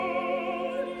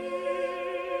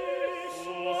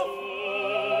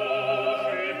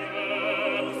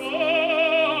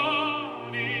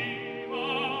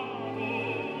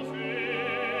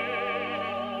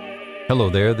Hello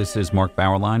there, this is Mark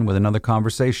Bauerlein with another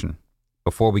conversation.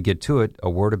 Before we get to it, a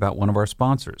word about one of our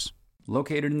sponsors.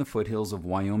 Located in the foothills of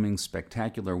Wyoming's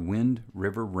spectacular Wind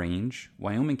River Range,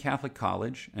 Wyoming Catholic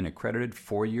College, an accredited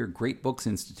four-year great books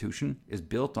institution, is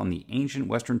built on the ancient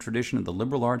Western tradition of the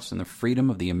liberal arts and the freedom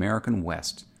of the American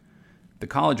West. The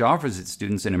college offers its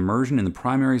students an immersion in the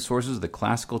primary sources of the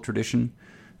classical tradition,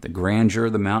 the grandeur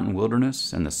of the mountain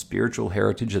wilderness, and the spiritual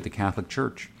heritage of the Catholic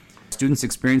Church. Students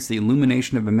experience the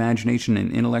illumination of imagination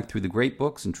and intellect through the great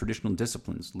books and traditional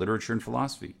disciplines, literature and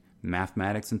philosophy,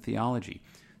 mathematics and theology,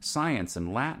 science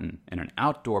and Latin, and an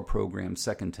outdoor program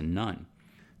second to none.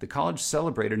 The college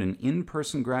celebrated an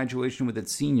in-person graduation with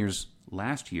its seniors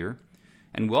last year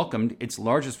and welcomed its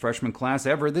largest freshman class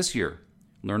ever this year.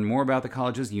 Learn more about the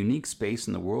college's unique space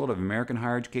in the world of American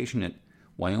higher education at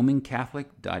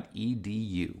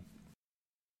wyomingcatholic.edu.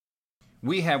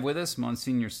 We have with us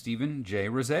Msgr. Stephen J.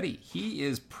 Rossetti. He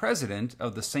is president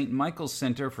of the St. Michael's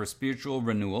Center for Spiritual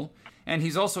Renewal, and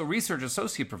he's also research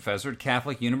associate professor at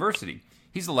Catholic University.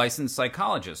 He's a licensed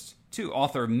psychologist, too,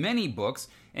 author of many books,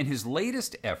 and his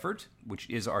latest effort, which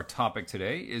is our topic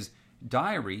today, is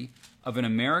Diary of an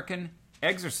American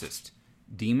Exorcist,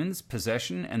 Demons,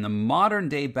 Possession, and the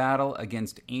Modern-Day Battle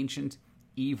Against Ancient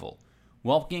Evil.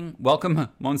 Welcome,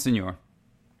 Monsignor.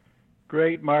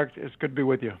 Great, Mark. It's good to be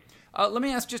with you. Let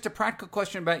me ask just a practical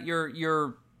question about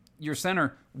your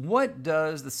center. What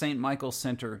does the St. Michael's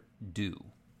Center do?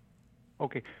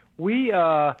 Okay. We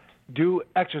do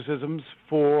exorcisms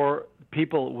for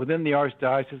people within the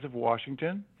Archdiocese of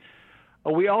Washington.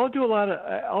 We also do a lot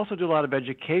of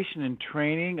education and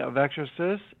training of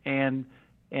exorcists and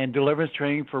deliverance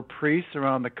training for priests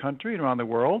around the country and around the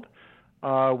world.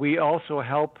 We also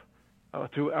help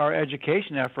through our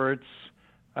education efforts.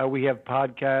 We have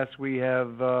podcasts, we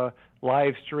have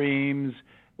live streams,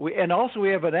 and also we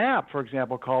have an app, for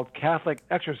example, called Catholic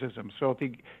Exorcism. So if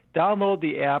you download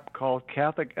the app called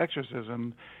Catholic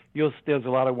Exorcism, there's a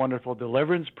lot of wonderful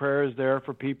deliverance prayers there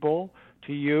for people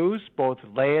to use, both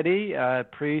laity,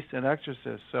 priests, and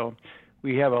exorcists. So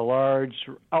we have a large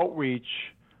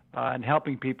outreach in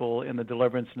helping people in the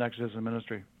deliverance and exorcism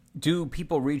ministry. Do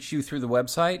people reach you through the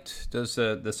website? Does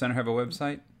the center have a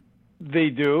website?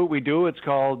 They do. We do. It's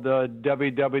called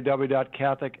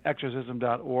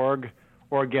www.catholicexorcism.org,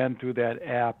 or again, through that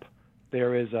app.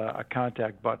 There is a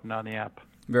contact button on the app.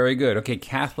 Very good. Okay,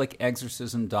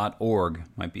 catholicexorcism.org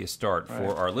might be a start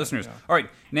for our listeners. Yeah. All right,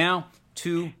 now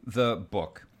to the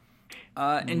book.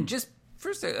 And just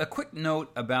first, a quick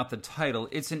note about the title.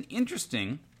 It's an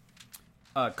interesting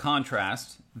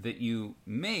contrast that you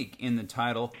make in the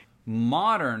title,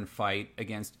 Modern Fight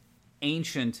Against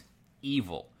Ancient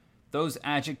Evil. Those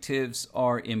adjectives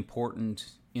are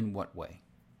important in what way?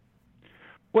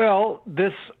 Well,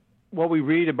 what we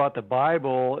read about the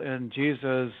Bible and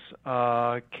Jesus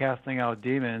casting out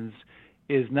demons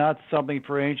is not something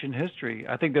for ancient history.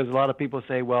 I think there's a lot of people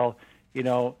say, well,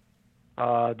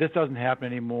 this doesn't happen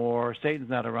anymore, Satan's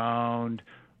not around,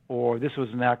 or this was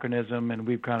an anachronism and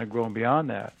we've kind of grown beyond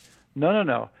that.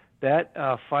 No. That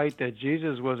fight that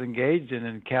Jesus was engaged in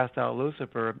and cast out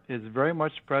Lucifer is very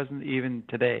much present even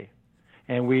today.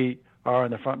 And we are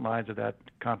on the front lines of that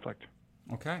conflict.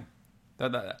 Okay.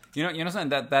 You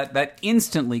understand that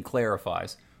instantly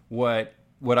clarifies what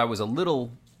I was a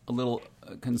little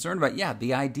concerned about. Yeah,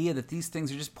 the idea that these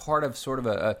things are just part of sort of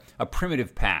a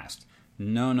primitive past.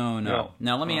 No.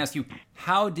 Now let me ask you,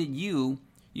 how did you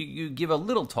give a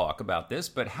little talk about this,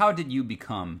 but how did you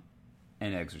become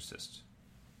an exorcist?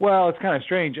 Well, it's kind of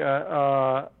strange.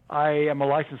 I am a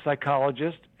licensed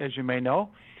psychologist, as you may know,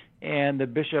 and the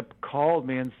bishop called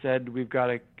me and said, we've got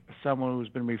someone who's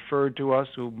been referred to us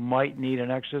who might need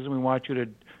an exorcism. We want you to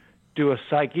do a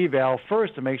psych eval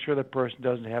first to make sure the person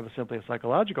doesn't have simply a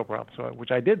psychological problem. So,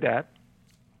 which I did that.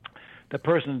 The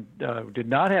person did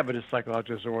not have a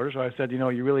psychological disorder, so I said,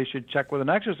 you really should check with an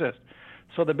exorcist.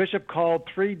 So the bishop called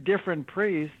 3 different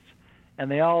priests,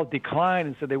 and they all declined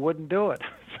and said they wouldn't do it.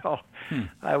 So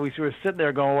we were sitting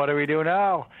there going, what do we do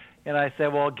now? And I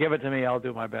said, well, give it to me. I'll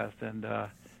do my best.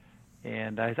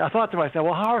 And I thought to myself,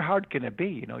 well, how hard can it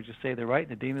be? Just say they're right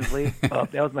and the demons leave. Well,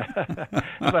 that was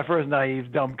my first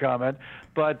naive, dumb comment.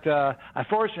 But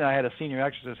unfortunately, I had a senior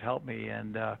exorcist help me.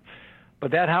 But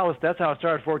that's how it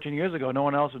started 14 years ago. No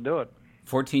one else would do it.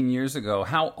 14 years ago.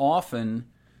 How often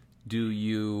do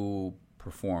you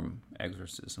perform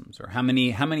exorcisms, or how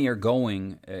many are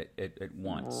going at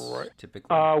once? Right.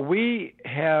 Typically, we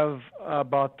have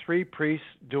about 3 priests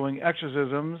doing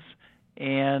exorcisms,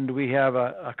 and we have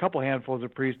a couple handfuls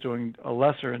of priests doing a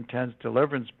lesser intense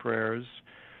deliverance prayers.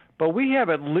 But we have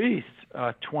at least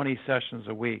 20 sessions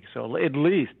a week, so at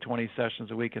least 20 sessions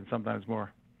a week, and sometimes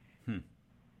more.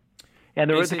 And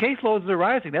the caseloads are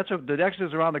rising. That's what the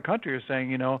exorcists around the country are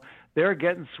saying. They're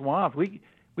getting swamped. We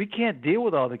can't deal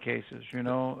with all the cases.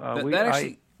 That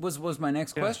actually was my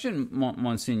next question,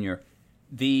 Monsignor.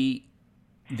 The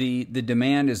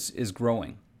demand is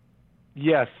growing.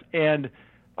 Yes, and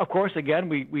of course, again,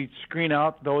 we screen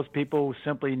out those people who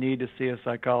simply need to see a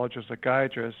psychologist or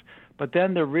psychiatrist. But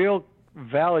then the real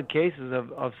valid cases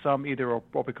of some, either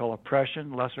what we call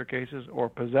oppression, lesser cases, or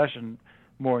possession,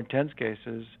 more intense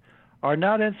cases, are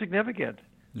not insignificant.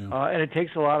 Yeah. And it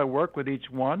takes a lot of work with each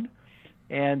one.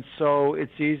 And so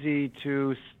it's easy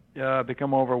to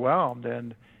become overwhelmed.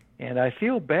 And I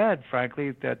feel bad,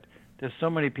 frankly, that there's so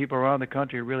many people around the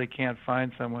country who really can't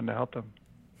find someone to help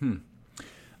them.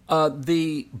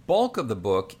 The bulk of the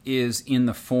book is in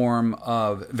the form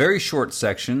of very short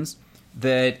sections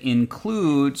that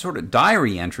include sort of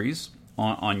diary entries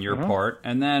on your part,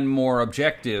 and then more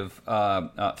objective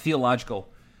theological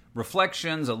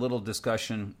reflections, a little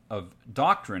discussion of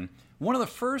doctrine. One of the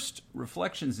first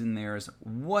reflections in there is,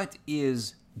 what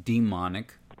is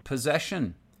demonic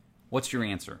possession? What's your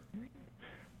answer?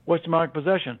 What's demonic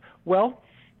possession? Well,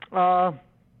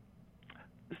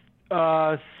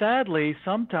 sadly,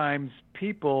 sometimes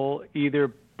people,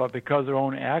 either but because of their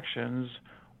own actions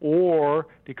or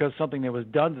because something that was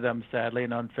done to them sadly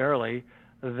and unfairly,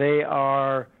 they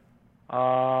are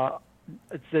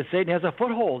Satan has a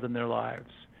foothold in their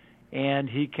lives, and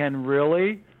he can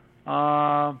really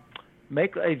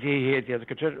make he has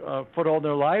a foothold in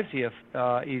their lives. He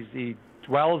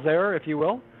dwells there, if you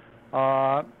will,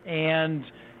 and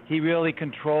he really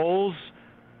controls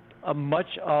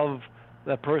much of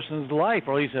the person's life,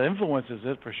 or at least it influences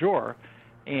it for sure.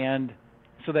 And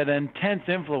so that intense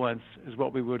influence is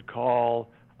what we would call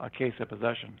a case of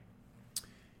possession.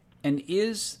 And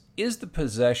is the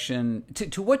possession,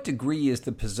 to what degree is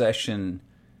the possession,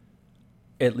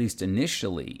 at least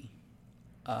initially,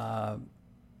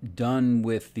 done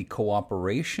with the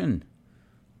cooperation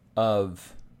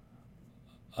of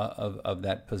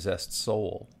that possessed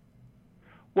soul?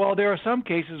 Well, there are some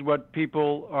cases where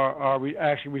people are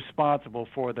actually responsible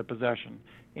for the possession,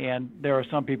 and there are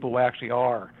some people who actually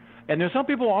are, and there's some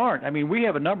people who aren't. I mean, we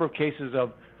have a number of cases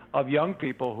of young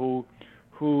people who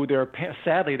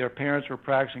sadly their parents were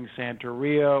practicing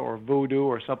Santeria or voodoo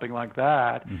or something like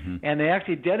that, and they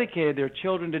actually dedicated their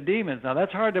children to demons. Now,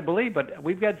 that's hard to believe, but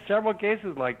we've got several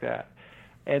cases like that.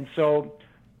 And so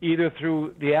either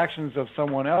through the actions of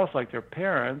someone else, like their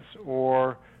parents,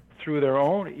 or through their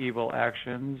own evil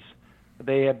actions,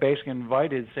 they have basically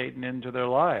invited Satan into their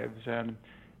lives. And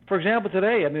for example,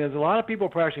 today, I mean, there's a lot of people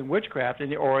practicing witchcraft,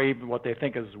 or even what they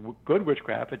think is good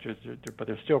witchcraft, but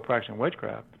they're still practicing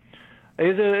witchcraft.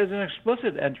 Is an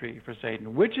explicit entry for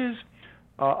Satan. Witches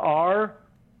are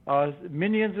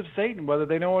minions of Satan, whether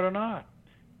they know it or not.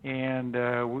 And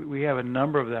we have a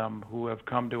number of them who have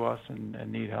come to us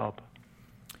and need help.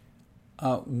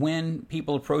 When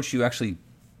people approach you, actually,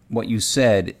 what you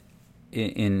said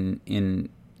in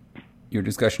your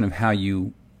discussion of how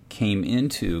you came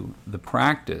into the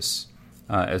practice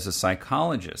as a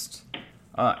psychologist,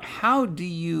 how do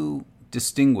you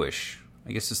distinguish?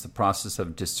 I guess it's the process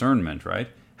of discernment, right?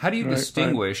 How do you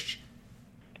distinguish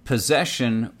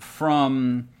possession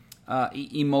from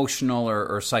emotional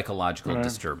or psychological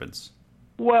disturbance?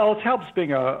 Well, it helps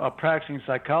being a practicing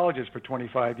psychologist for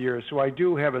 25 years, so I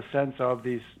do have a sense of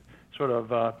these sort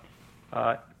of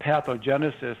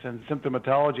pathogenesis and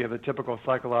symptomatology of the typical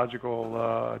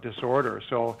psychological disorder.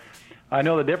 So I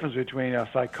know the difference between a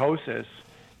psychosis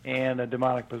and a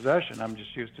demonic possession. I'm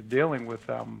just used to dealing with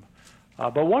them.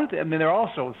 But there are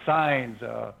also signs,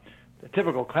 the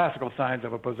typical classical signs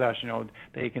of a possession.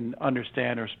 They can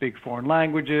understand or speak foreign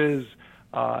languages,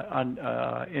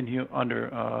 under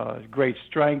great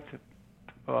strength,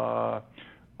 hatred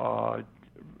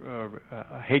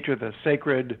of the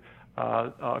sacred,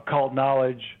 occult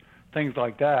knowledge, things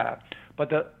like that.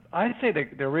 But I'd say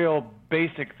the real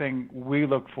basic thing we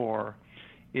look for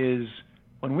is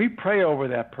when we pray over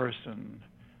that person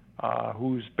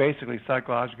who's basically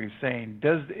psychologically sane,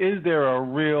 is there a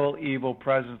real evil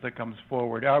presence that comes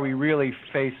forward? Are we really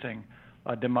facing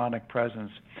a demonic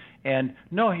presence? And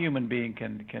no human being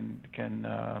can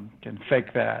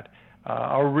fake that.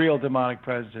 A real demonic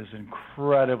presence is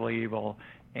incredibly evil,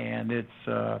 and it's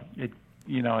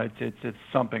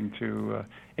something to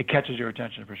it catches your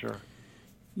attention for sure.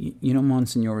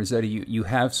 Monsignor Rossetti, you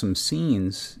have some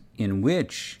scenes in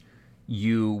which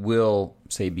you will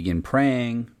say begin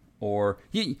praying, or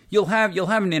you'll have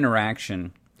an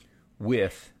interaction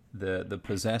with the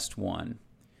possessed one,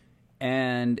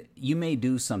 and you may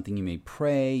do something. You may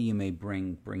pray. You may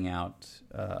bring out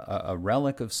a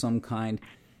relic of some kind,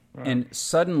 Right. And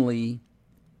suddenly,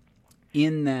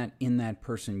 in that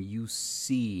person, you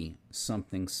see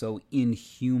something so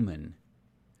inhuman.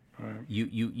 Right.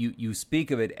 You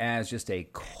speak of it as just a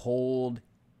cold,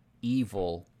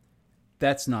 evil.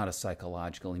 That's not a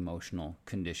psychological, emotional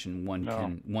condition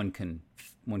one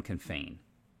can feign.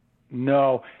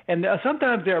 No, and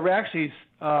sometimes there are actually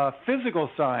physical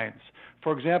signs.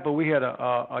 For example, we had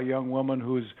a young woman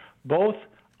whose both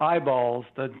eyeballs,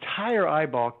 the entire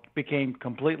eyeball, became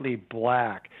completely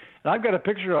black. And I've got a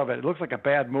picture of it. It looks like a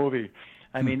bad movie.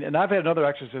 I mean, and I've had another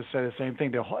exorcist say the same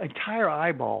thing. The whole entire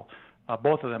eyeball,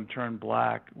 both of them turned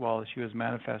black while she was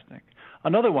manifesting.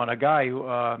 Another one, a guy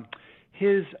who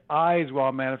his eyes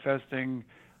while manifesting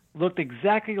looked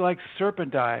exactly like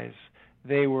serpent eyes.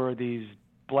 They were these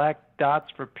black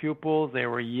dots for pupils. They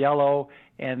were yellow,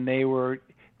 and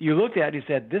you looked at it, you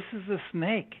said, this is a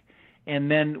snake.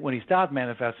 And then when he stopped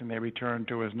manifesting, they returned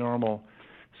to his normal.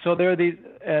 So there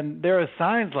are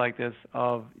signs like this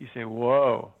of, you say,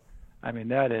 whoa. I mean,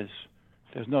 there's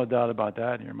no doubt about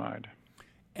that in your mind.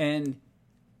 And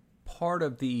part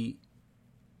of the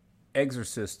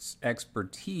exorcist's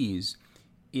expertise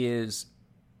is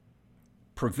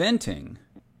preventing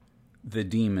the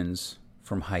demons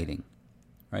from hiding,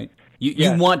 right?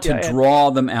 You want to draw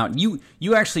them out. You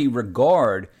actually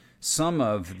regard some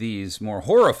of these more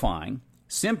horrifying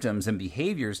symptoms and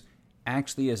behaviors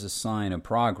actually as a sign of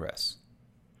progress.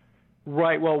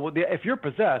 Right. Well, if you're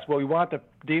possessed, we want the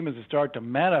demons to start to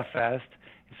manifest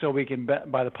so we can,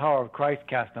 by the power of Christ,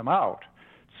 cast them out.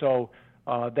 So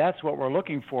that's what we're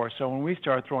looking for. So when we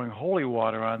start throwing holy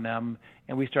water on them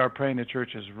and we start praying the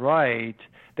church is right,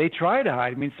 they try to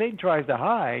hide. I mean, Satan tries to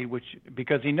hide,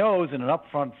 because he knows in an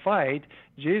upfront fight,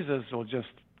 Jesus will just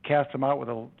cast them out with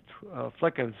a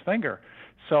flick of his finger.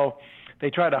 So they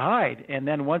try to hide, and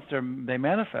then once they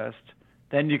manifest,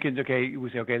 then we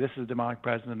say, okay, this is a demonic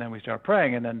presence, and then we start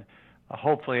praying, and then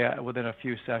hopefully within a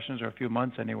few sessions or a few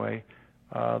months anyway,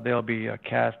 they'll be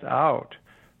cast out.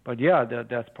 But yeah,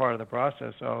 that's part of the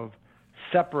process of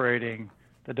separating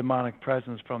the demonic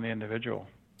presence from the individual.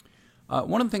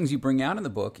 One of the things you bring out in the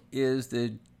book is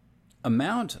the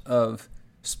amount of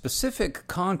specific,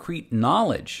 concrete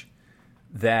knowledge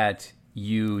that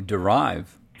you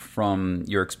derive from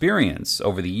your experience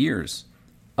over the years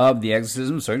of the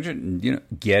exorcism,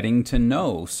 getting to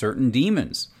know certain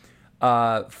demons,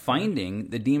 finding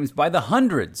the demons by the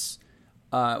hundreds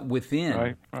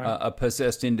within a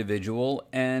possessed individual,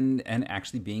 and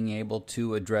actually being able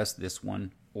to address this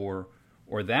one or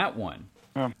that one.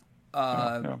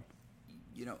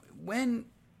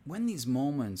 When these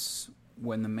moments,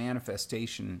 when the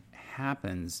manifestation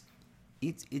happens,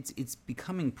 it's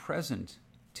becoming present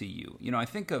to you. I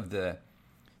think of the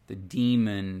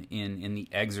demon in The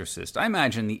Exorcist. I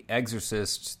imagine The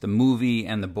Exorcist, the movie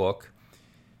and the book,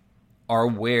 are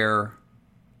where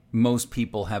most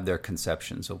people have their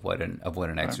conceptions of what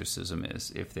an exorcism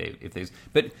is.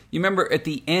 But you remember at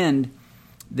the end,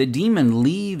 the demon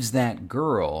leaves that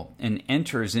girl and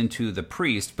enters into the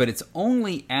priest, but it's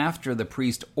only after the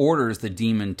priest orders the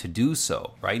demon to do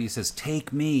so, right? He says,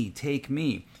 "Take me, take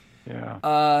me."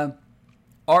 Yeah.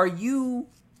 Are you,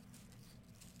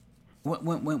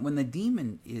 when the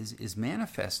demon is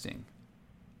manifesting,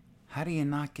 how do you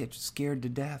not get scared to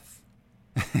death?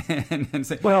 and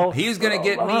say, he's going to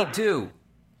get me too.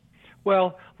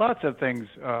 Well, lots of things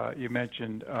you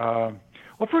mentioned.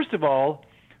 First of all,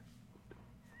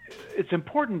 it's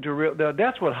important to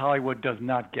that's what Hollywood does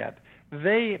not get.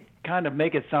 They kind of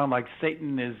make it sound like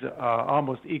Satan is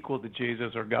almost equal to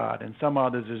Jesus or God, and somehow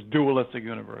there's this dualistic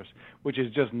universe, which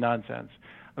is just nonsense.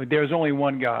 I mean, there's only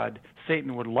one God.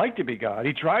 Satan would like to be God.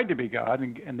 He tried to be God,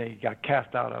 and they got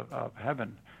cast out of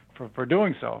heaven for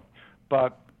doing so.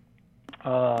 But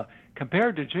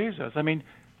compared to Jesus, I mean,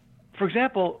 for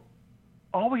example,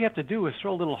 all we have to do is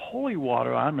throw a little holy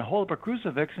water on him and hold up a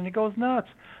crucifix, and he goes nuts.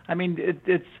 I mean,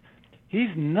 he's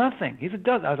nothing. He's a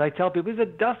dust. As I tell people, he's a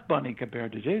dust bunny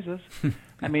compared to Jesus.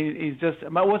 I mean, he's just.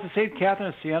 What's the St. Catherine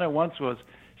of Siena once was?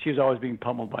 She was always being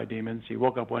pummeled by demons. She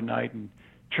woke up one night and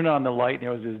turned on the light, and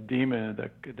there was this demon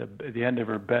at the end of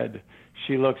her bed.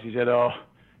 She looked. She said, "Oh,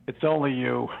 it's only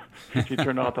you." She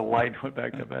turned off the light and went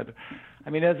back to bed. I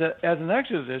mean, as an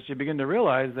exorcist, you begin to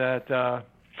realize that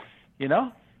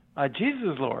Jesus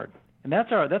is Lord, and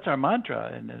that's our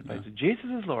mantra. And Jesus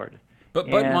is Lord. But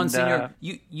Monsignor,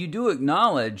 you do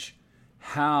acknowledge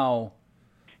how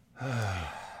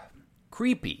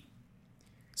creepy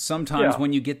sometimes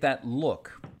when you get that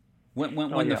look, when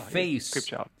the face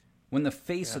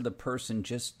of the person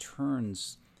just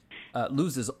turns,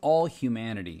 loses all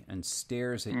humanity and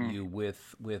stares at you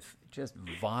with just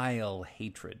vile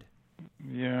hatred.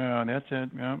 Yeah, that's it.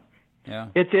 Yeah. Yeah.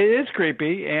 It is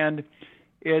creepy, and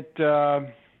it's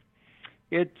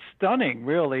stunning,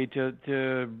 really,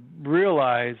 to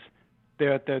realize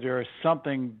that there is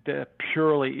something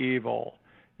purely evil.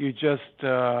 You just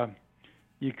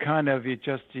you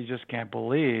just can't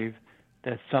believe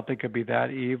that something could be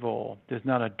that evil. There's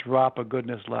not a drop of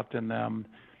goodness left in them.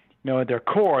 At their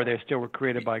core, they still were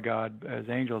created by God as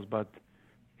angels, but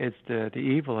it's the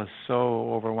evil is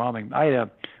so overwhelming.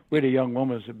 We had a young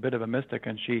woman who was a bit of a mystic,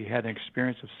 and she had an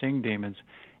experience of seeing demons,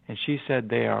 and she said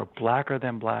they are blacker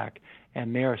than black,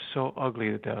 and they are so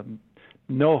ugly that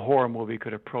no horror movie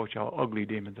could approach how ugly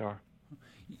demons are.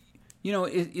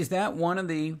 Is that one of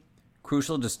the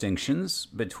crucial distinctions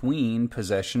between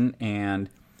possession and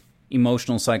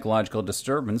emotional psychological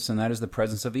disturbance, and that is the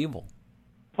presence of evil?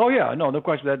 Oh yeah, no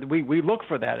question that we look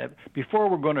for that before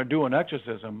we're going to do an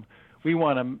exorcism. We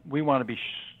want to be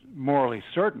morally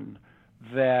certain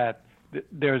that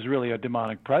there's really a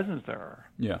demonic presence there.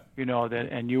 Yeah. That,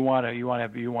 and you want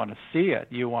to see it,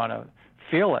 you want to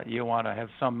feel it, you want to have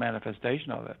some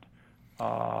manifestation of it.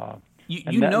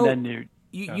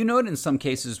 You note in some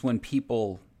cases when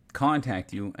people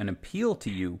contact you and appeal to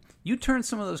you, you turn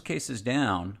some of those cases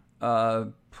down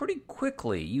pretty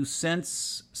quickly. You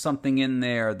sense something in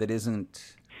there that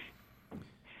isn't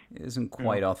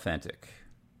quite authentic.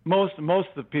 Most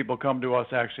of the people come to us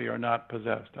actually are not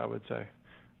possessed, I would say,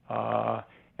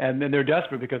 and then they're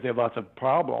desperate because they have lots of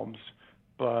problems,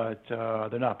 but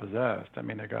they're not possessed. I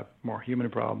mean, they got more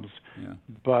human problems. Yeah.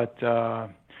 But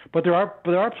there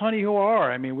are plenty who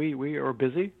are. I mean, we are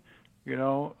busy. We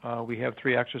have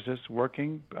 3 exorcists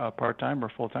working part-time or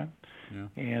full-time,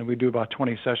 and we do about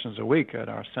 20 sessions a week at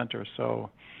our center. So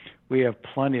we have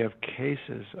plenty of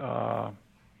cases.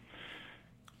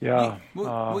 Yeah.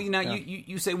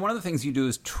 You say one of the things you do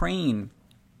is train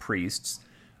priests,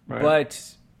 right.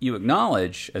 But you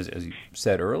acknowledge, as you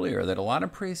said earlier, that a lot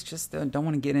of priests just don't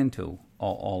want to get into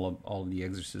all of the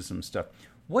exorcism stuff.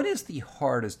 What is the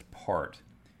hardest part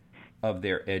of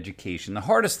their education? The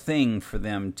hardest thing for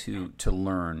them to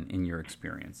learn, in your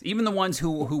experience, even the ones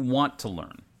who want to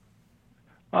learn?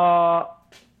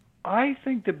 I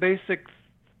think the basics.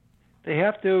 They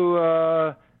have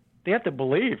to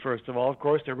believe, first of all. Of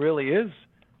course, there really is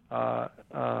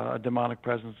a demonic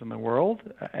presence in the world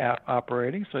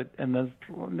operating. So, and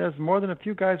there's more than a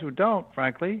few guys who don't,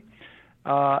 frankly,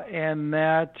 and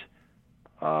then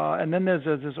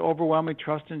there's this overwhelming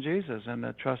trust in Jesus and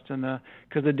the trust in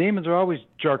because the demons are always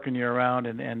jerking you around.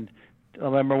 And I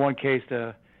remember one case,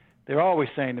 they're always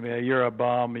saying to me, "You're a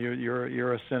bum.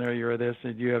 You're a sinner. You're this.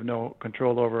 And you have no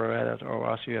control over it, or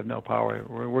else you have no power.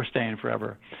 We're staying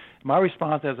forever." My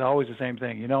response is always the same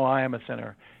thing. I am a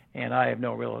sinner, and I have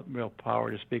no real power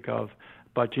to speak of.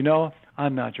 But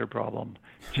I'm not your problem.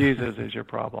 Jesus is your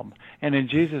problem. And in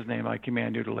Jesus' name, I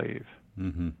command you to leave.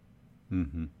 Mm-hmm.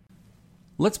 Mm-hmm.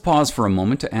 Let's pause for a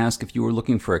moment to ask if you are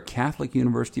looking for a Catholic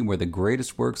university where the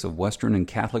greatest works of Western and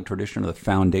Catholic tradition are the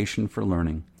foundation for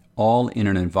learning, all in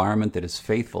an environment that is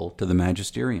faithful to the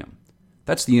magisterium.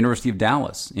 That's the University of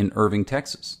Dallas in Irving,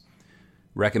 Texas.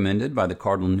 Recommended by the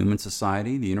Cardinal Newman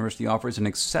Society, the university offers an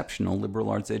exceptional liberal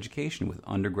arts education with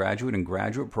undergraduate and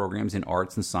graduate programs in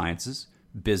arts and sciences,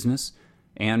 business,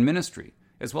 and ministry,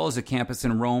 as well as a campus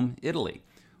in Rome, Italy,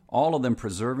 all of them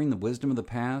preserving the wisdom of the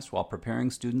past while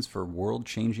preparing students for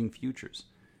world-changing futures.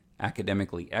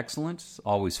 Academically excellent,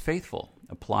 always faithful.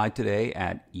 Apply today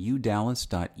at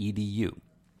udallas.edu.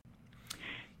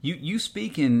 You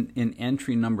speak in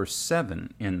entry number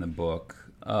 7 in the book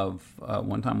of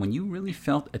one time when you really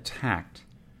felt attacked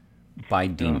by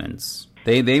demons.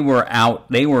 They were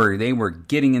out. They were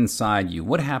getting inside you.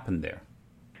 What happened there?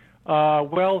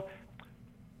 Well,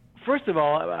 first of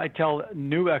all, I tell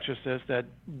new exorcists that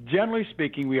generally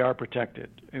speaking, we are protected.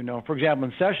 For example,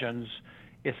 in sessions,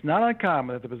 it's not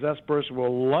uncommon that the possessed person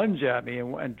will lunge at me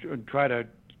and try to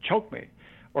choke me,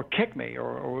 or kick me,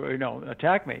 or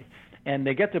attack me. And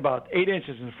they get to about 8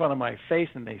 inches in front of my face,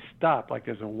 and they stop like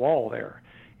there's a wall there.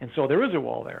 And so there is a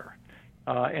wall there,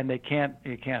 and it can't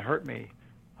hurt me.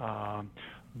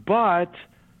 But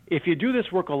if you do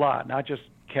this work a lot, not just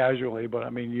casually, but I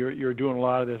mean you're doing a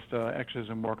lot of this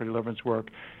exorcism work or deliverance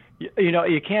work,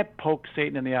 you can't poke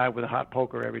Satan in the eye with a hot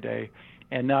poker every day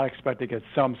and not expect to get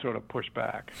some sort of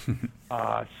pushback.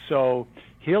 So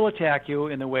he'll attack you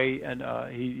in the way and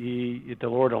if the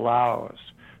Lord allows.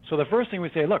 So the first thing we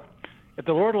say, look, if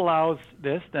the Lord allows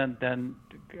this, then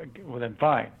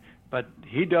fine. But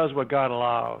he does what God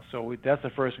allows. So that's the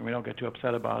first thing. We don't get too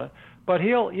upset about it. But he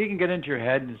can get into your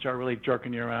head and start really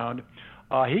jerking you around.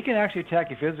 He can actually attack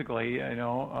you physically.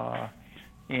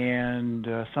 and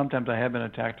sometimes I have been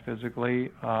attacked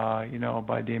physically,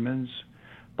 by demons.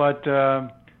 But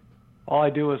all I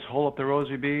do is hold up the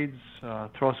rosary beads,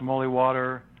 throw some holy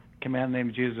water, command the name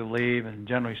of Jesus to leave, and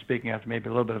generally speaking, after maybe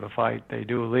a little bit of a fight, they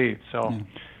do leave. So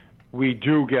we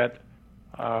do get,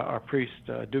 our priests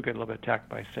do get a little bit attacked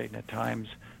by Satan at times,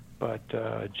 but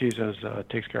Jesus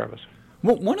takes care of us.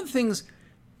 Well, one of the things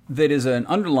that is an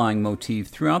underlying motif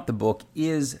throughout the book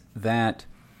is that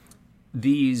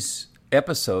these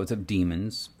episodes of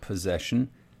demons, possession,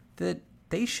 that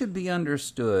they should be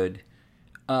understood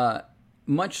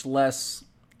much less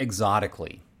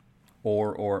exotically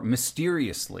or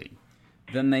mysteriously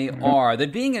than they are.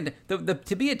 That being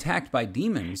to be attacked by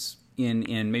demons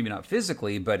in maybe not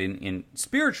physically, but in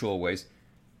spiritual ways,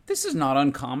 this is not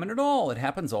uncommon at all. It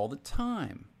happens all the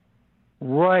time.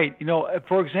 Right.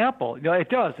 For example, it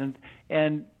does.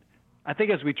 And I think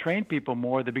as we train people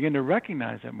more, they begin to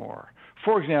recognize it more.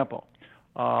 For example,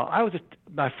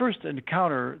 my first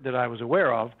encounter that I was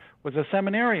aware of was a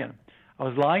seminarian. I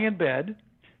was lying in bed,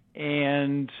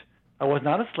 and I was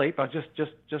not asleep. I was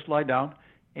just lie down,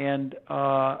 and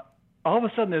all of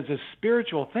a sudden there's this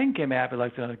spiritual thing came at me,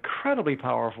 like an incredibly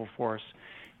powerful force,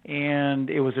 and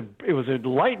it was a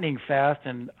lightning fast,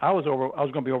 and I was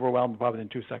going to be overwhelmed probably in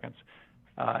 2 seconds.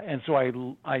 And so I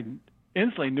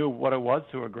instantly knew what it was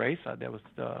through a grace. That was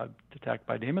attacked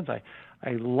by demons.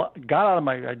 I lunged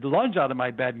out of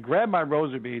my bed and grabbed my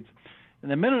rosary beads.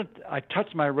 And the minute I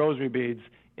touched my rosary beads,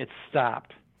 it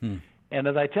stopped. And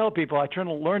as I tell people, I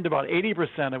learned about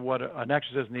 80% of what an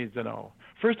exorcist needs to know.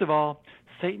 First of all,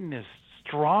 Satan is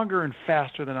stronger and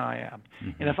faster than I am.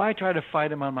 And if I try to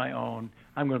fight him on my own,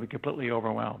 I'm going to be completely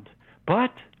overwhelmed.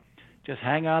 But just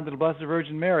hang on to the Blessed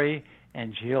Virgin Mary,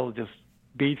 and she'll just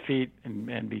beat feet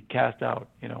and be cast out,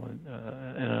 in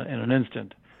an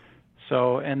instant.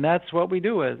 So, and that's what we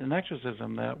do as an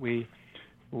exorcism, that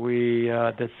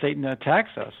that Satan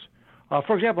attacks us.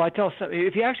 For example,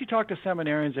 if you actually talk to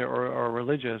seminarians or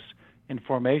religious in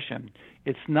formation,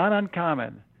 it's not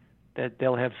uncommon that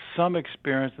they'll have some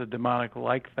experience of the demonic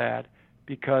like that,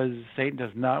 because Satan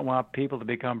does not want people to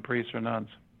become priests or nuns.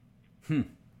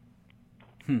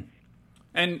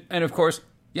 And of course,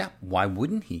 why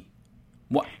wouldn't he?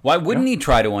 Why wouldn't he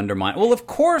try to undermine? Well, of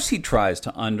course he tries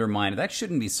to undermine it. That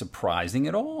shouldn't be surprising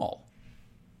at all.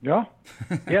 Yeah.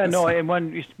 No, and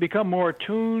when you become more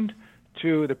attuned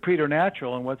to the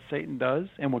preternatural and what Satan does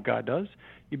and what God does,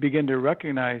 you begin to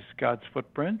recognize God's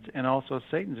footprint and also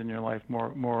Satan's in your life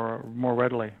more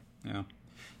readily. Yeah.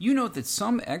 You note that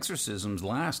some exorcisms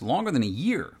last longer than a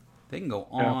year. They can go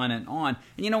on and on.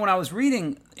 And when I was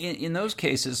reading in those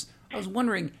cases, I was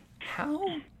wondering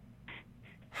how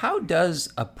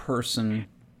does a person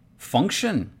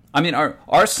function? I mean,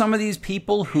 are some of these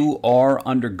people who are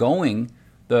undergoing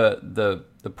the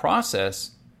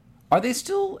process, are they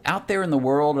still out there in the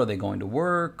world? Are they going to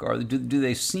work? Or do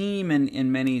they seem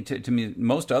in many to me,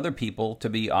 most other people, to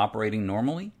be operating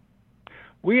normally?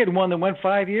 We had one that went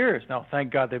 5 years. Now,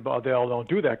 thank God they all don't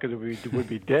do that, because we would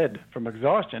be dead from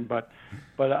exhaustion. But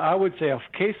I would say a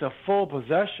case of full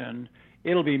possession,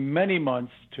 it'll be many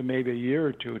months to maybe a year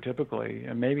or two, typically,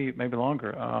 and maybe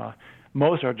longer.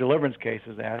 Most of our deliverance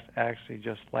cases actually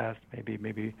just last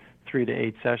maybe 3 to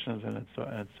 8 sessions, and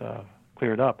it's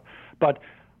cleared up. But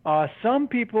some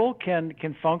people can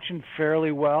function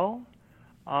fairly well.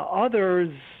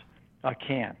 Others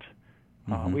can't.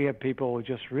 We have people who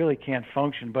just really can't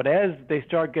function. But as they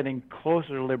start getting closer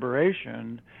to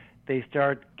liberation, they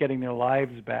start getting their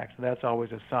lives back. So that's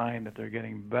always a sign that they're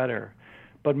getting better.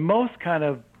 But most kind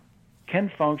of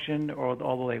can function,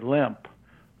 although they limp.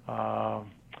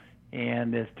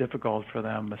 And it's difficult for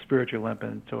them, a spiritual limp,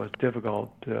 and so it's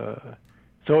difficult.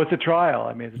 So it's a trial.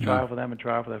 I mean, it's a trial for them and a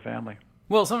trial for their family.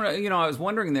 Well, I was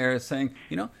wondering there, saying,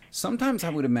 sometimes I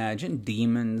would imagine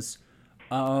demons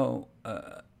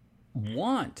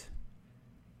want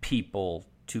people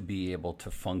to be able to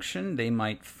function. They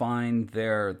might find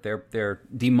their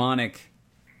demonic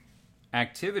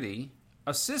activity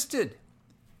assisted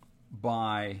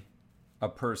by a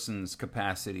person's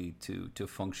capacity to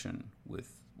function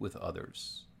with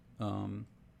others.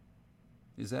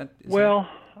 Is that well?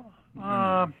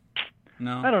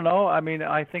 No, I don't know. I mean,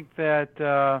 I think that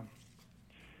there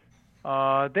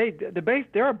are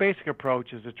basic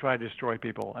approaches to try to destroy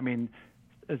people. I mean,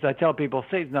 as I tell people,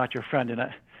 Satan's not your friend, and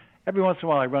every once in a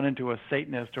while I run into a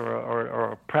Satanist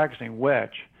or a practicing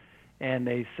witch, and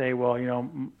they say, well,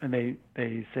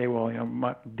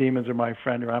 my demons are my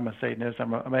friend, or I'm a Satanist.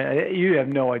 You have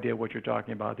no idea what you're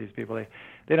talking about. These people,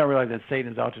 they don't realize that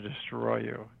Satan is out to destroy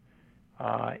you,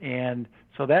 and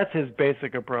so that's his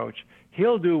basic approach.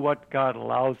 He'll do what God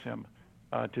allows him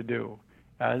to do.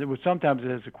 Sometimes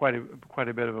it is quite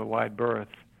a bit of a wide berth.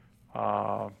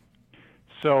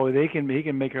 So he can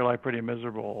make your life pretty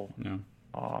miserable, Yeah.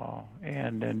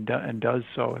 and does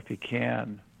so if he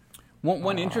can.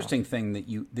 One interesting thing that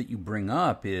you bring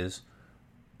up is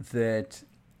that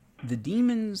the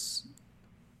demons,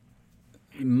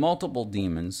 multiple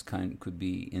demons, could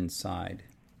be inside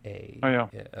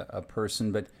a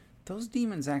person, but those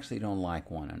demons actually don't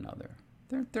like one another.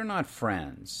 They're not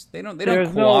friends. They don't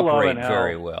cooperate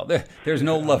very well. There's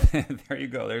no love. There you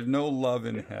go. There's no love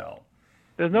in hell.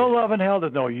 There's no love in hell.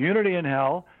 There's no unity in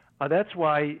hell. That's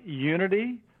why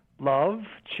unity, love,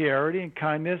 charity, and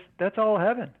kindness, that's all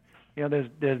heaven.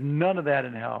 There's none of that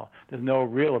in hell. There's no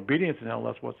real obedience in hell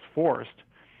unless what's forced.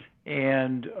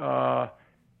 And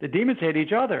the demons hate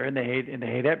each other, and they hate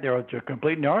they're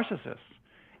complete narcissists.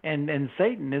 And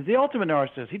Satan is the ultimate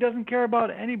narcissist. He doesn't care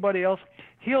about anybody else.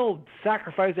 He'll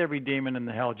sacrifice every demon in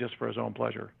the hell just for his own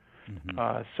pleasure.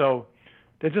 Mm-hmm. So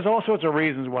there's just all sorts of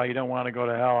reasons why you don't want to go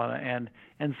to hell.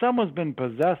 And someone's been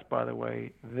possessed, by the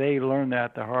way. They learn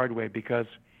that the hard way, because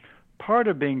part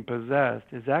of being possessed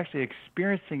is actually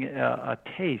experiencing a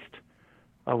taste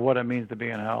of what it means to be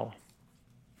in hell.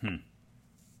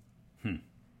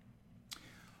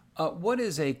 What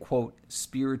is a, quote,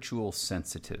 spiritual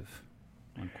sensitive,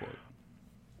 unquote?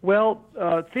 Well,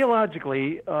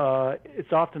 theologically,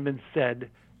 it's often been said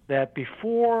that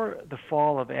before the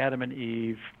fall of Adam and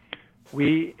Eve,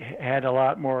 we had a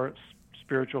lot more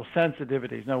spiritual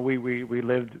sensitivities. Now, we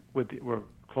lived we're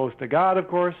close to God, of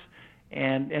course,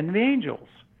 and the angels,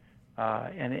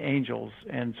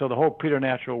 and so the whole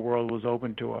preternatural world was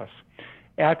open to us.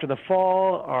 After the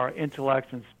fall, our intellects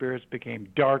and spirits became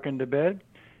darkened a bit,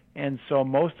 and so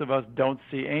most of us don't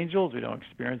see angels. We don't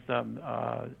experience them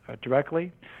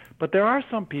directly. But there are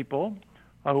some people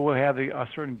who have a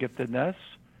certain giftedness,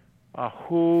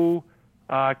 who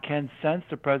can sense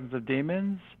the presence of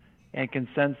demons and can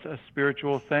sense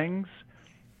spiritual things,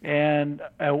 and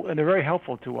they're very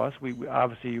helpful to us. We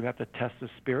obviously, you have to test the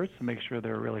spirits to make sure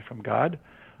they're really from God,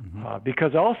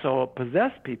 because also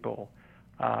possessed people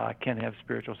can have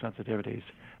spiritual sensitivities.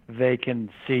 They can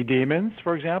see demons,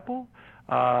 for example.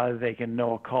 They can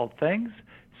know occult things.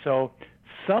 So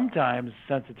sometimes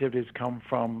sensitivities come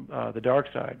from the dark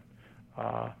side.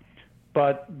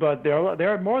 But there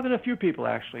are more than a few people,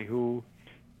 actually, who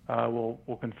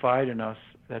will confide in us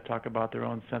that talk about their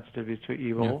own sensitivities to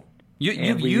evil. Yeah.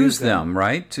 You've used them,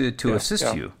 right, to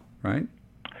assist you, right?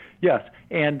 Yes,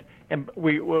 and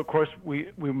of course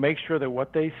we make sure that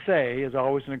what they say is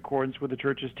always in accordance with the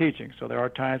church's teaching. So there are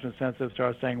times when sensitives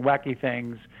start saying wacky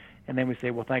things, and then we say,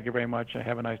 well, thank you very much,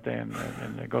 have a nice day,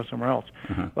 and go somewhere else.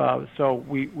 So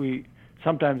we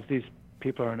sometimes these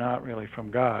people are not really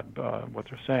from God, what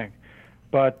they're saying.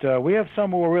 But we have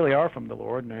some who really are from the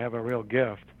Lord, and they have a real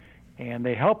gift, and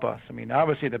they help us. I mean,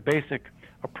 obviously the basic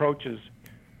approach is,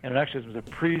 and it actually was a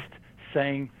priest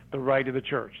saying the rite of the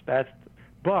church.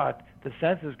 But the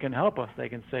senses can help us. They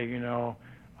can say,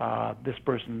 this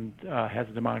person has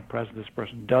a demonic presence, this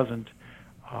person doesn't.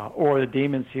 Or the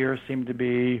demons here seem to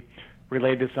be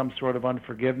related to some sort of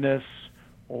unforgiveness,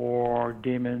 or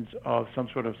demons of some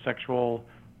sort of sexual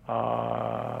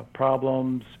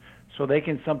problems. So they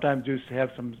can sometimes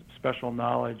have some special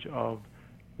knowledge of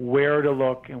where to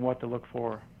look and what to look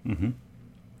for. Mm-hmm.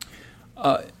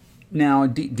 Now,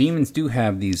 demons do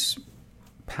have these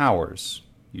powers.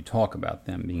 You talk about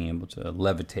them being able to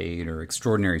levitate or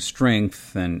extraordinary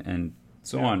strength and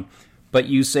so on. But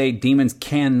you say demons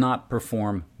cannot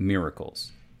perform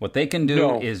miracles. What they can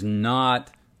do is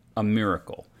not a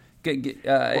miracle.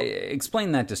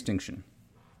 Explain that distinction.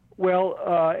 Well,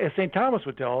 as St. Thomas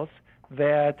would tell us,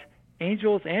 that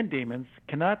angels and demons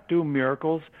cannot do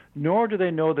miracles, nor do they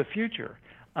know the future,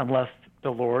 unless the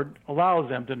Lord allows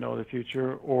them to know the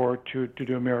future or to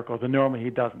do miracles. And normally he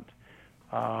doesn't.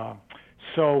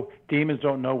 So demons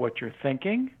don't know what you're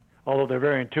thinking, although they're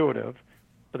very intuitive,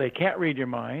 but they can't read your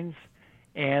minds,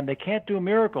 and they can't do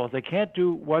miracles. They can't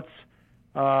do what's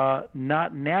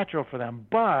not natural for them.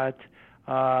 But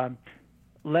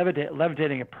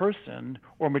levitating a person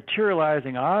or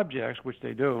materializing objects, which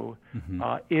they do,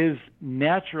 is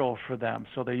natural for them.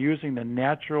 So they're using the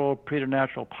natural,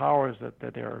 preternatural powers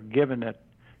that they're given at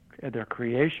their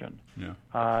creation,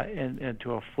 and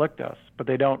to afflict us. But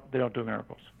they don't do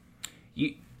miracles.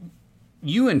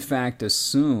 You in fact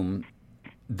assume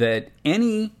that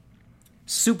any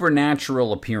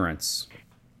supernatural appearance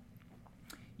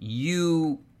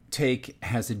you take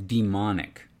has a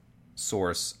demonic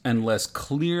source unless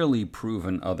clearly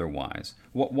proven otherwise.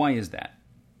 Why is that?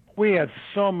 We have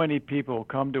so many people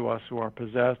come to us who are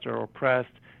possessed or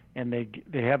oppressed, and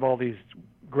they have all these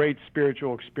great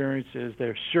spiritual experiences.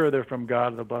 They're sure they're from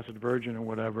God or the Blessed Virgin or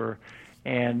whatever,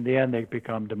 and then they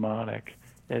become demonic.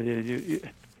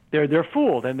 They're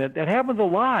fooled, and that happens a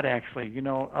lot, actually.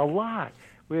 A lot.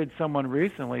 We had someone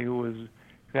recently who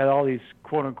had all these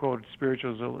quote unquote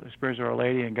spirituals of Our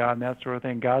Lady and God and that sort of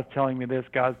thing. God's telling me this,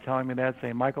 God's telling me that.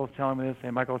 St. Michael's telling me this,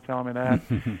 St. Michael's telling me that.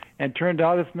 And it turned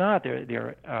out it's not.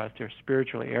 They're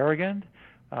spiritually arrogant.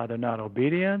 They're not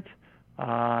obedient,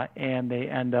 and they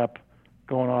end up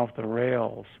going off the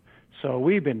rails. So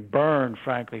we've been burned,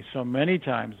 frankly, so many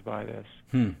times by this,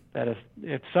 that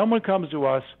if someone comes to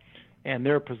us and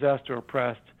they're possessed or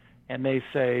oppressed, and they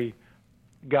say,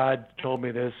 God told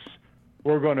me this,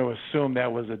 we're going to assume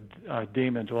that was a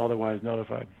demon until otherwise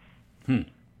notified. You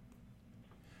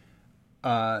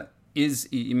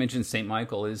mentioned St.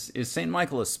 Michael. Is St.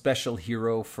 Michael a special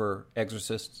hero for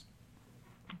exorcists?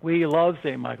 We love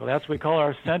St. Michael. That's what we call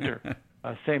our center,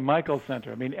 St. Michael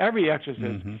Center. I mean, every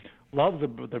exorcist loves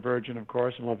the Virgin, of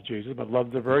course, and loves Jesus, but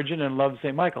loves the Virgin and loves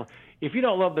St. Michael. If you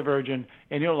don't love the Virgin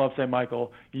and you don't love St.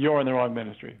 Michael, you're in the wrong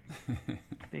ministry.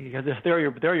 Because they're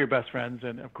your best friends,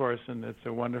 and of course, and it's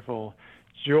a wonderful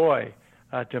joy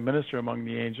to minister among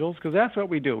the angels, because that's what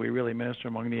we do. We really minister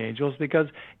among the angels, because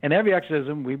in every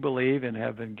exorcism we believe and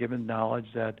have been given knowledge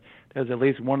that there's at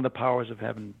least one of the powers of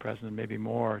heaven present, maybe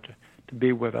more, to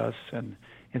be with us, and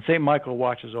St. Michael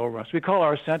watches over us. We call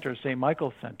our center St.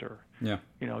 Michael Center. Yeah.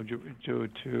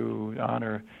 To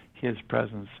honor his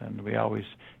presence, and we always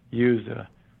use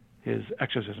his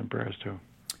exorcism prayers too.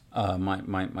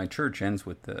 My church ends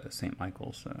with the St.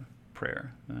 Michael's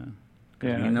prayer.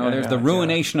 There's the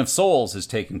ruination of souls is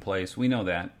taking place. We know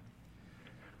that.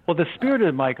 Well, the spirit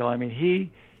of Michael, I mean,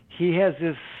 he has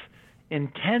this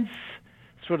intense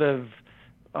sort of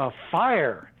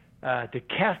fire to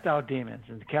cast out demons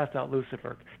and to cast out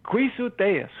Lucifer. Qui sunt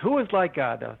Deus? Who is like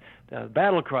God? The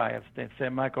battle cry of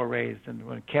St. Michael raised and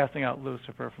when casting out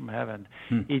Lucifer from heaven.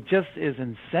 He just is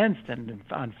incensed and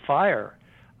on fire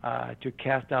to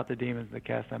cast out the demons, to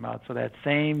cast them out. So that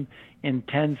same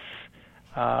intense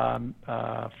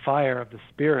fire of the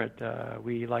Spirit,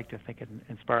 we like to think it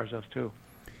inspires us too.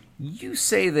 You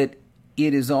say that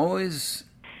it is always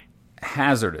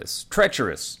hazardous,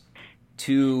 treacherous,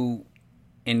 to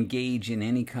engage in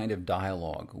any kind of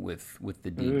dialogue with the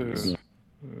demons.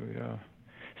 Yeah.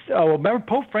 So, remember,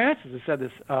 Pope Francis has said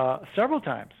this several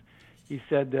times. He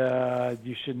said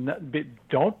you should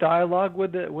don't dialogue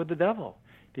with the devil,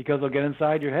 because they'll get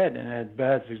inside your head, and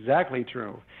that's exactly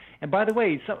true. And by the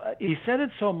way, he said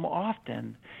it so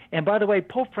often. And by the way,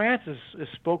 Pope Francis has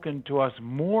spoken to us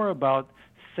more about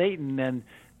Satan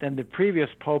than the previous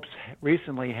popes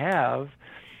recently have.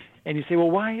 And you say, well,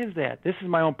 why is that? This is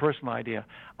my own personal idea.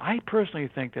 I personally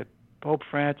think that Pope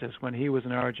Francis, when he was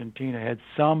in Argentina, had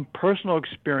some personal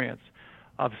experience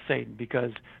of Satan,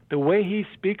 because the way he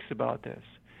speaks about this,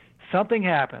 something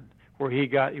happened where he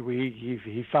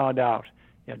found out,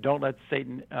 don't let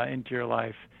Satan into your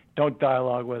life, don't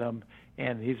dialogue with him,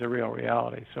 and he's a real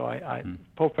reality. So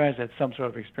Pope Francis had some sort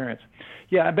of experience.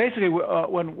 Yeah, and basically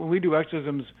when we do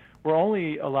exorcisms, we're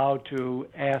only allowed to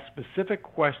ask specific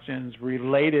questions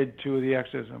related to the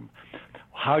exorcism.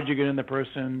 How did you get in the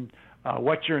person?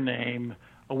 What's your name?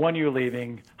 When are you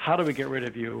leaving? How do we get rid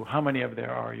of you? How many of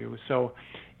there are you? So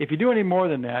if you do any more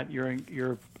than that, you're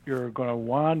going to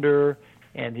wander,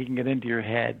 and he can get into your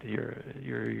head.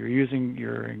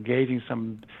 You're engaging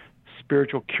some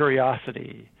spiritual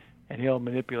curiosity, and he'll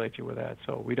manipulate you with that.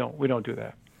 So we don't do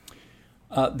that.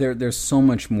 There's so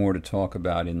much more to talk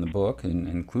about in the book,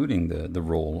 including the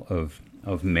role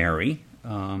of Mary.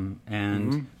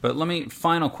 But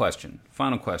final question,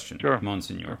 Sure.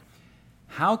 Monsignor.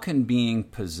 How can being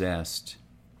possessed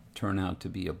turn out to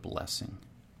be a blessing?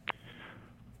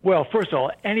 Well, first of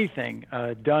all, anything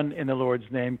done in the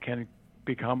Lord's name can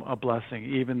become a blessing,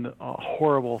 even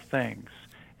horrible things.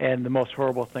 And the most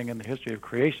horrible thing in the history of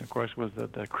creation, of course, was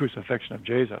the crucifixion of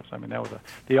Jesus. I mean, that was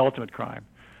the ultimate crime.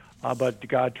 But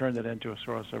God turned it into a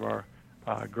source of our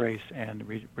grace and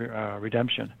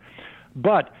redemption.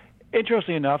 But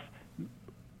interestingly enough,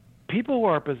 people who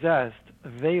are possessed,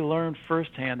 they learn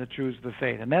firsthand the truths of the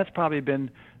faith. And that's probably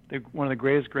been one of the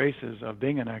greatest graces of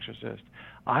being an exorcist.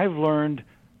 I've learned,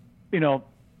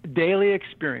 daily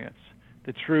experience,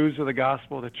 the truths of the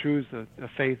gospel, the truths of the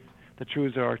faith, the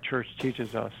truths that our church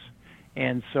teaches us.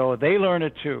 And so they learn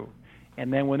it too.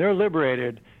 And then when they're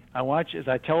liberated, as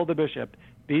I tell the bishop,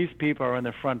 these people are in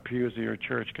the front pews of your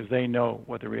church because they know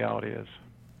what the reality is.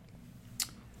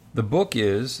 The book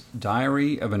is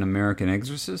Diary of an American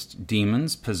Exorcist,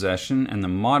 Demons, Possession, and the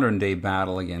Modern-Day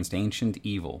Battle Against Ancient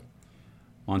Evil.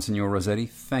 Monsignor Rossetti,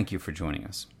 thank you for joining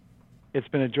us. It's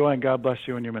been a joy, and God bless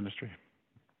you and your ministry.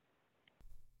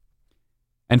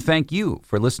 And thank you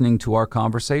for listening to our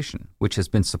conversation, which has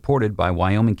been supported by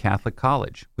Wyoming Catholic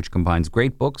College, which combines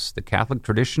great books, the Catholic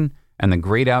tradition, and the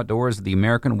great outdoors of the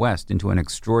American West into an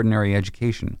extraordinary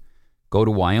education. Go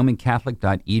to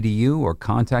wyomingcatholic.edu or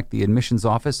contact the admissions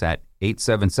office at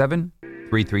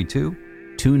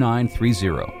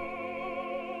 877-332-2930.